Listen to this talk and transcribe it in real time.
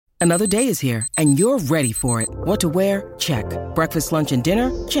Another day is here, and you're ready for it. What to wear? Check. Breakfast, lunch, and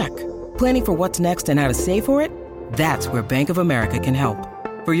dinner? Check. Planning for what's next and how to save for it? That's where Bank of America can help.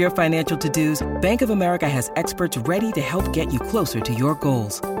 For your financial to-dos, Bank of America has experts ready to help get you closer to your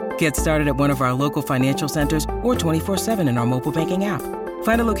goals. Get started at one of our local financial centers or 24/7 in our mobile banking app.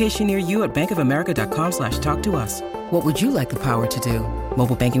 Find a location near you at bankofamerica.com/talktous. What would you like the power to do?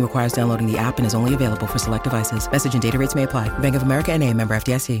 Mobile banking requires downloading the app and is only available for select devices. Message and data rates may apply. Bank of America N.A., member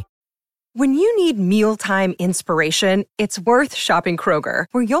FDIC. When you need mealtime inspiration, it's worth shopping Kroger,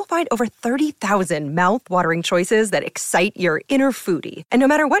 where you'll find over 30,000 mouth-watering choices that excite your inner foodie. And no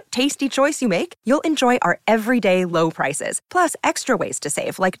matter what tasty choice you make, you'll enjoy our everyday low prices, plus extra ways to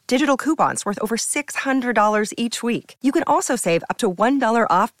save, like digital coupons worth over $600 each week. You can also save up to $1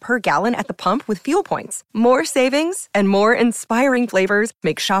 off per gallon at the pump with fuel points. More savings and more inspiring flavors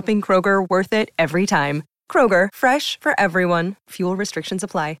make shopping Kroger worth it every time. Kroger, fresh for everyone. Fuel restrictions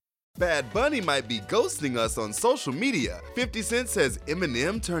apply. Bad Bunny might be ghosting us on social media. 50 Cent says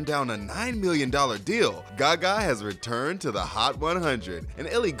Eminem turned down a $9 million deal. Gaga has returned to the Hot 100. And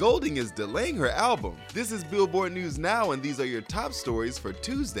Ellie Goulding is delaying her album. This is Billboard News Now, and these are your top stories for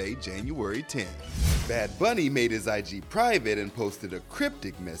Tuesday, January 10th. Bad Bunny made his IG private and posted a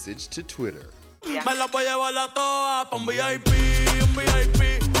cryptic message to Twitter.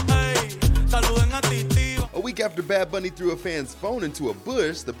 A week after Bad Bunny threw a fan's phone into a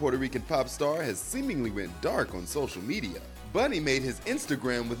bush, the Puerto Rican pop star has seemingly went dark on social media. Bunny made his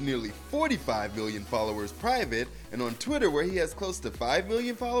Instagram with nearly 45 million followers private, and on Twitter, where he has close to 5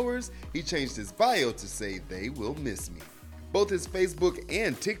 million followers, he changed his bio to say, "They will miss me." Both his Facebook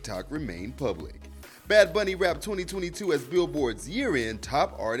and TikTok remain public. Bad Bunny wrapped 2022 as Billboard's year-end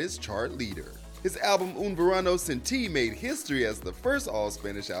top artist chart leader. His album Un Verano Sin Ti made history as the first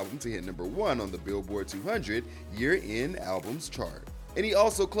all-Spanish album to hit #1 on the Billboard 200 year-end albums chart. And he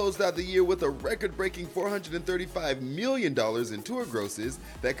also closed out the year with a record-breaking $435 million in tour grosses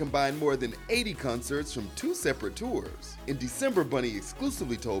that combined more than 80 concerts from 2 separate tours. In December, Bunny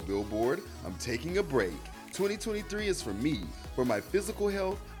exclusively told Billboard, "I'm taking a break. 2023 is for me, for my physical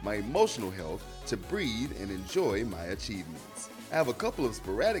health, my emotional health, to breathe and enjoy my achievements. I have a couple of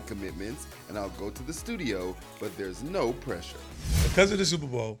sporadic commitments, and I'll go to the studio, but there's no pressure." Because of the Super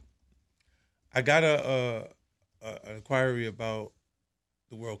Bowl, I got an inquiry about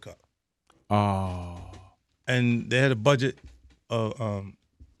the World Cup. Oh. And they had a budget of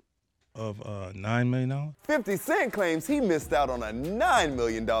 $9 million. 50 Cent claims he missed out on a $9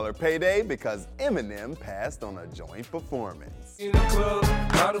 million payday because Eminem passed on a joint performance. In the club,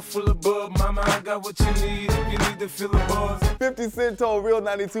 bottle full of bub, mama, I got what you need if you need to feel the buzz. 50 Cent told Real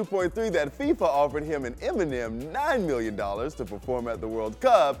 92.3 that FIFA offered him and Eminem $9 million to perform at the World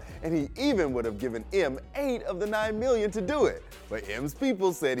Cup, and he even would have given M 8 of the $9 million to do it. But M's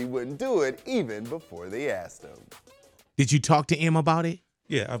people said he wouldn't do it even before they asked him. Did you talk to M about it?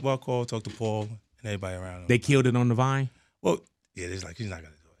 Yeah, I called, talked to Paul and everybody around him. They killed it on the Vine? Well, yeah, it's like he's not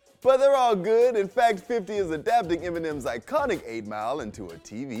going to do it. But they're all good. In fact, 50 is adapting Eminem's iconic 8 Mile into a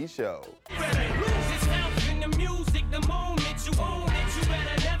TV show.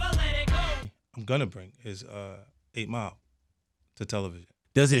 I'm going to bring his 8 Mile to television.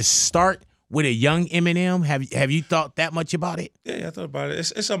 Does it start with a young Eminem? Have you thought that much about it? Yeah, I thought about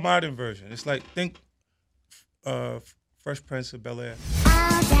it. It's a modern version. It's like, think Fresh Prince of Bel-Air.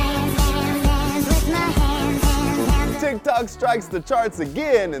 TikTok strikes the charts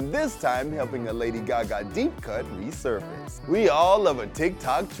again, and this time helping a Lady Gaga deep cut resurface. We all love a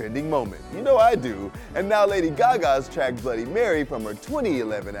TikTok trending moment. You know I do. And now Lady Gaga's track Bloody Mary from her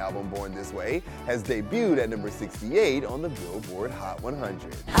 2011 album Born This Way has debuted at number 68 on the Billboard Hot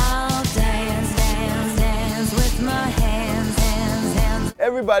 100. I'll dance, dance, dance with my hands, hands, hands.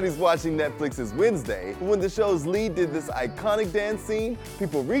 Everybody's watching Netflix's Wednesday, but when the show's lead did this iconic dance scene,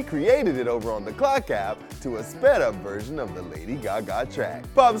 people recreated it over on the Clock app to a sped-up version of the Lady Gaga track.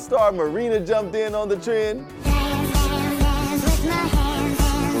 Pop star Marina jumped in on the trend. Dance, dance, dance with my hands,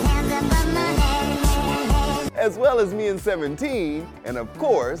 hands, hands above my head. As well as Me and 17, and of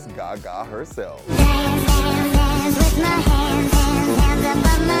course, Gaga herself. Dance, dance, dance with my hands, hands, hands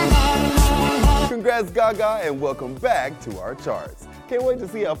above my head. Congrats, Gaga, and welcome back to our charts. Can't wait to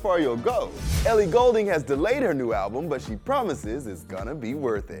see how far you'll go. Ellie Goulding has delayed her new album, but she promises it's gonna be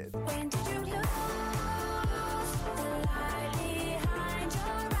worth it.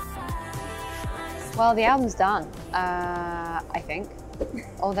 Well, the album's done, I think.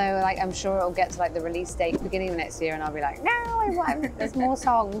 Although, I'm sure it'll get to the release date beginning of next year, and I'll be like, no, I want. There's more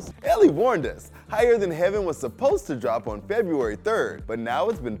songs. Ellie warned us. Higher Than Heaven was supposed to drop on February 3rd, but now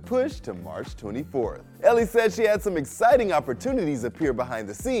it's been pushed to March 24th. Ellie said she had some exciting opportunities appear behind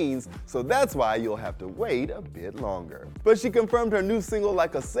the scenes, so that's why you'll have to wait a bit longer. But she confirmed her new single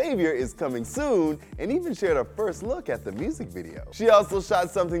Like a Savior is coming soon and even shared a first look at the music video. She also shot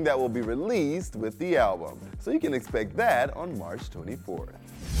something that will be released with the album, so you can expect that on March 24th.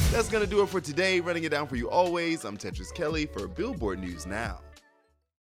 That's gonna do it for today. Running it down for you always, I'm Tetris Kelly for Billboard News Now.